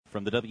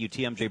From the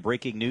WTMJ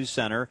Breaking News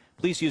Center,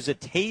 police use a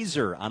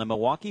taser on a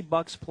Milwaukee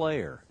Bucks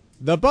player.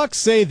 The Bucks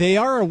say they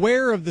are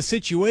aware of the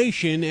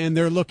situation and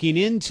they're looking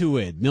into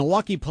it.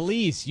 Milwaukee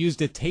Police used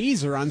a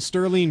taser on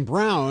Sterling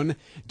Brown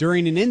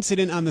during an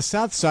incident on the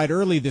south side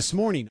early this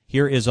morning.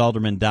 Here is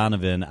Alderman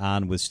Donovan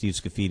on with Steve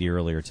Scafidi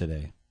earlier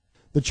today.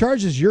 The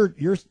charges you're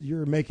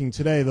making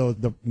today, though,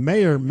 the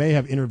mayor may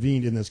have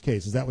intervened in this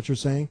case. Is that what you're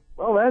saying?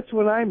 Well, that's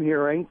what I'm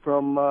hearing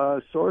from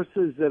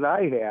sources that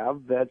I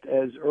have, that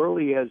as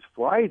early as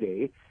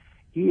Friday,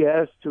 he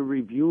asked to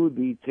review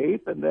the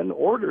tape and then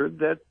ordered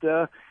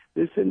that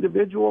this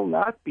individual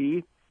not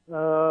be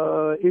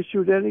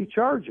issued any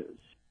charges.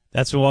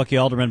 That's Milwaukee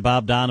Alderman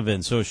Bob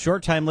Donovan. So a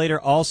short time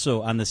later,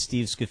 also on the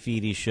Steve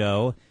Scafidi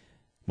show,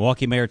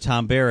 Milwaukee Mayor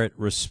Tom Barrett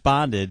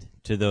responded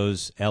to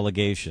those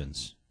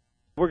allegations.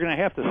 We're going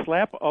to have to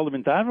slap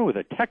Alderman Donovan with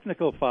a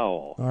technical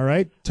foul. All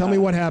right. Tell me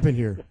what happened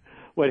here.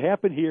 What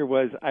happened here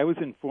was I was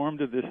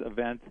informed of this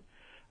event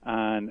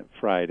on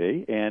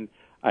Friday, and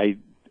I,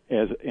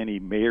 as any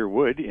mayor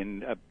would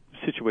in a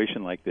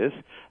situation like this,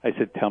 I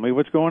said, tell me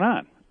what's going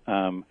on.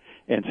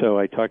 And so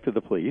I talked to the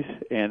police,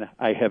 and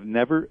I have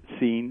never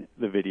seen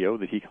the video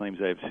that he claims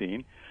I have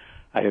seen.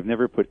 I have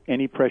never put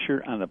any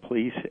pressure on the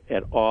police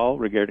at all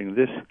regarding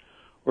this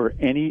or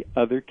any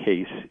other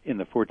case in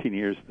the 14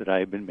 years that I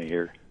have been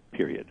mayor,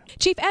 period.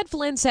 Chief Ed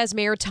Flynn says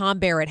Mayor Tom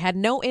Barrett had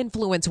no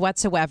influence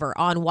whatsoever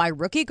on why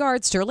rookie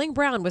guard Sterling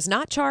Brown was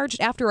not charged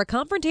after a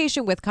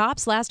confrontation with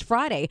cops last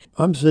Friday.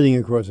 I'm sitting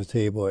across the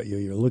table at you.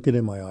 You're looking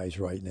in my eyes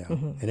right now.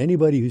 Mm-hmm. And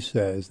anybody who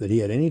says that he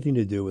had anything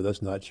to do with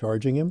us not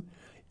charging him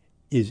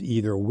is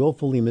either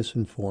willfully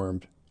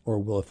misinformed or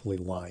willfully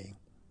lying.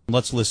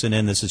 Let's listen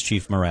in. This is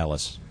Chief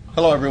Morales.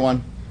 Hello,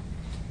 everyone.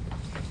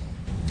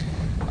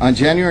 On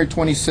January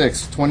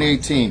 26,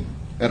 2018,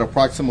 at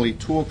approximately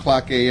 2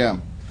 o'clock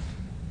a.m.,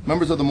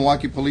 members of the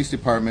Milwaukee Police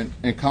Department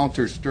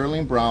encountered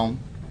Sterling Brown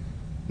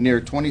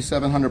near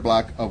 2700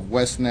 block of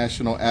West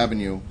National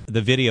Avenue.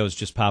 The video's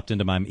just popped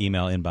into my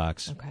email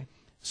inbox. Okay.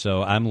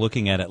 So I'm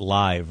looking at it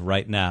live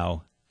right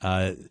now.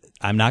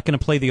 I'm not going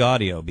to play the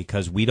audio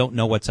because we don't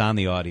know what's on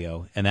the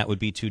audio, and that would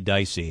be too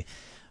dicey.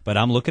 But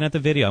I'm looking at the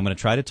video. I'm going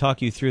to try to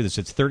talk you through this.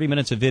 It's 30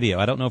 minutes of video.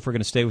 I don't know if we're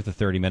going to stay with the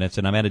 30 minutes,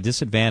 and I'm at a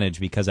disadvantage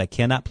because I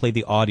cannot play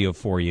the audio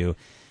for you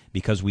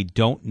because we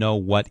don't know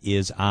what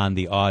is on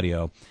the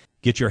audio.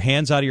 Get your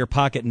hands out of your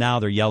pocket now,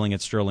 they're yelling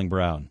at Sterling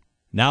Brown.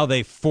 Now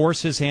they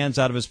force his hands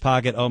out of his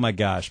pocket. Oh, my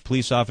gosh.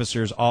 Police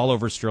officers all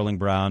over Sterling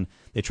Brown.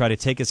 They try to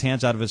take his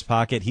hands out of his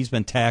pocket. He's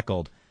been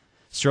tackled.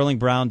 Sterling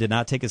Brown did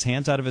not take his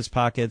hands out of his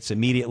pockets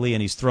immediately,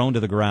 and he's thrown to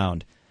the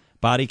ground.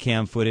 Body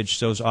cam footage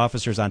shows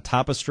officers on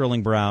top of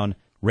Sterling Brown.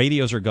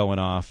 Radios are going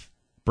off.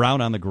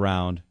 Brown on the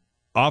ground.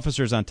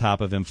 Officers on top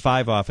of him.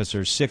 5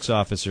 officers, 6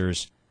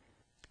 officers.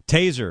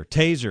 Taser,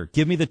 taser,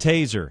 give me the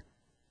taser.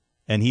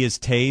 And he is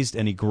tased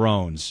and he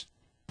groans.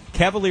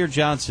 Cavalier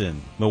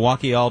Johnson,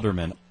 Milwaukee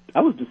Alderman.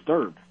 I was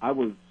disturbed. I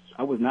was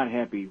not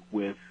happy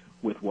with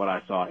what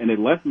I saw, and it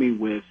left me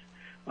with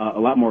a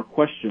lot more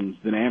questions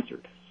than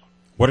answered.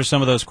 What are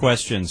some of those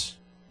questions?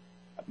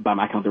 By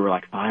my count, there were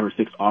like 5 or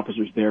 6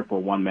 officers there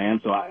for one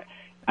man. So I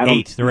don't.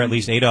 8. There were at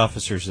least 8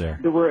 officers there.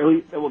 There were at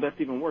least. Well, that's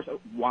even worse.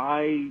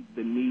 Why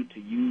the need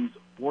to use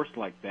force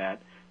like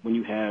that when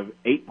you have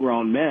 8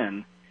 grown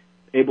men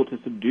able to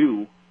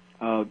subdue,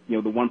 the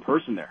one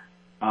person there?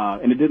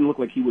 And it didn't look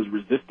like he was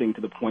resisting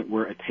to the point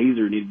where a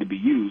taser needed to be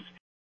used.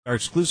 Our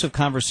exclusive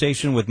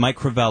conversation with Mike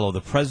Crivello,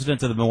 the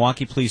president of the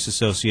Milwaukee Police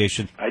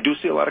Association. I do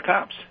see a lot of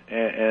cops,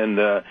 and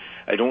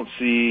I don't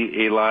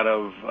see a lot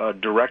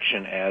of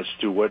direction as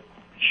to what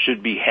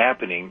should be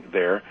happening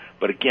there.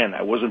 But again,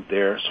 I wasn't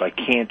there, so I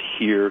can't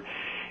hear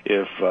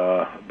if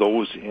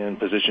those in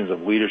positions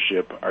of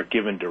leadership are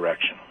given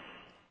direction.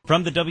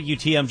 From the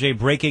WTMJ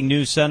Breaking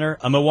News Center,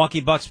 a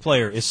Milwaukee Bucks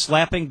player is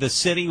slapping the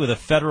city with a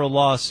federal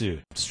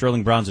lawsuit.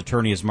 Sterling Brown's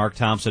attorney is Mark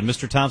Thompson.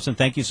 Mr. Thompson,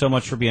 thank you so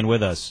much for being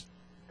with us.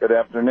 Good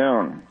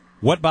afternoon.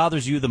 What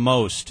bothers you the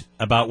most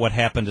about what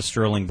happened to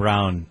Sterling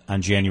Brown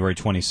on January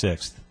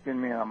 26th? Excuse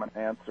me, I'm an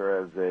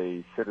answer as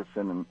a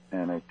citizen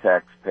and a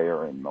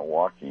taxpayer in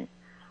Milwaukee.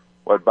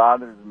 What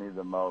bothers me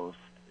the most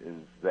is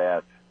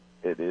that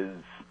it is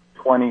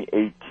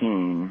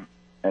 2018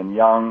 and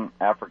young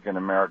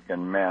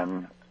African-American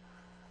men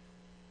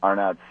are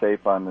not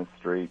safe on the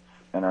streets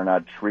and are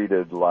not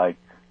treated like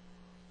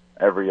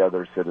every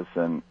other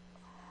citizen.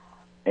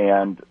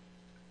 And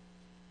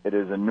it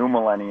is a new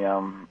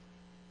millennium,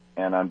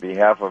 and on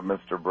behalf of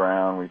Mr.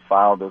 Brown, we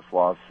filed this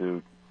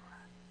lawsuit,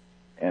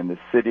 and the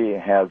city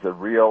has a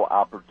real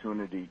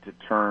opportunity to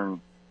turn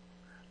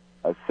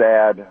a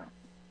sad,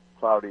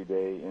 cloudy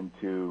day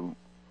into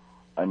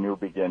a new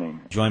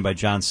beginning. Joined by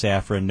John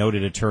Safran,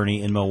 noted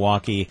attorney in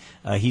Milwaukee.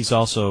 He's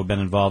also been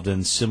involved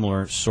in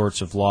similar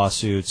sorts of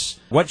lawsuits.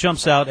 What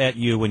jumps out at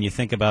you when you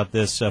think about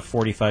this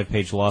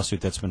 45-page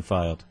lawsuit that's been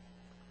filed?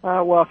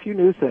 Well, a few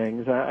new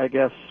things. I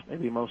guess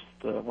maybe one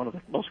of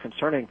the most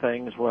concerning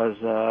things was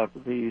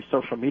the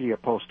social media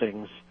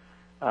postings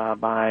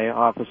by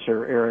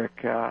Officer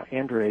Eric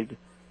Andrade.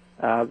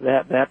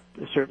 That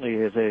certainly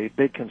is a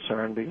big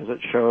concern because it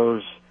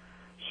shows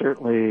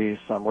certainly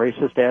some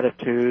racist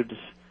attitudes,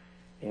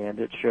 and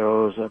it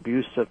shows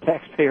abuse of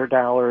taxpayer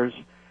dollars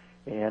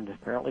and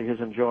apparently his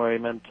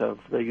enjoyment of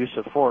the use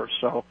of force.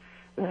 So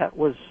that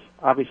was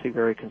obviously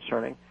very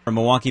concerning. A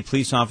Milwaukee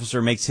police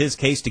officer makes his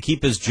case to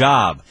keep his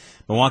job.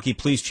 Milwaukee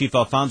Police Chief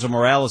Alfonso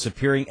Morales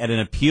appearing at an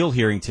appeal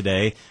hearing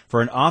today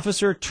for an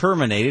officer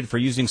terminated for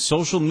using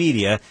social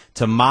media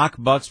to mock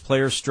Bucks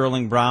player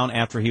Sterling Brown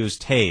after he was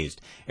tased.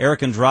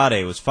 Eric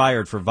Andrade was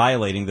fired for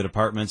violating the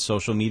department's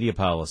social media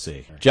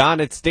policy. John,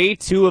 it's day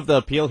 2 of the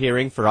appeal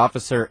hearing for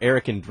Officer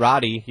Eric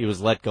Andrade. He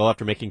was let go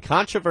after making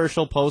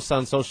controversial posts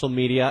on social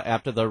media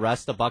after the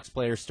arrest of Bucks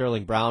player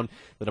Sterling Brown.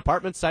 The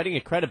department citing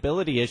a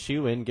credibility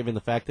issue and given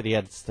the fact that he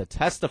had to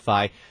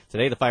testify.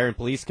 Today, the Fire and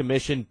Police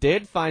Commission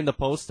did find the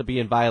post to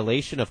be in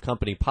violation of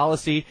company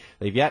policy.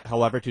 They've yet,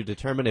 however, to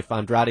determine if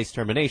Andrade's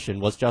termination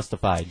was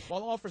justified.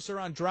 While Officer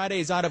Andrade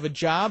is out of a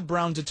job,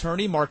 Brown's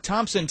attorney, Mark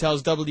Thompson,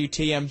 tells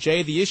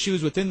WTMJ the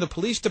issues within the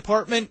police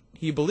department,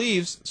 he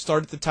believes,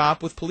 start at the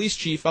top with Police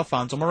Chief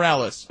Alfonso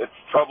Morales. It's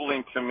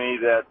troubling to me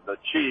that the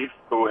chief,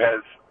 who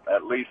has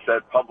at least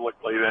said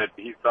publicly that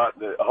he thought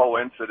the whole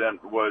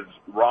incident was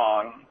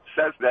wrong,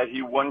 says that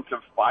he wouldn't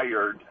have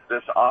fired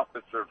this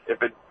officer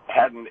if it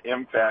hadn't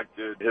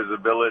impacted his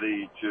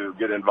ability to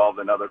get involved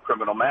in other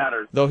criminal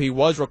matters. Though he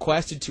was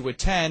requested to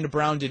attend,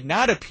 Brown did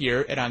not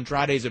appear at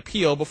Andrade's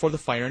appeal before the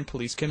Fire and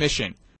Police Commission.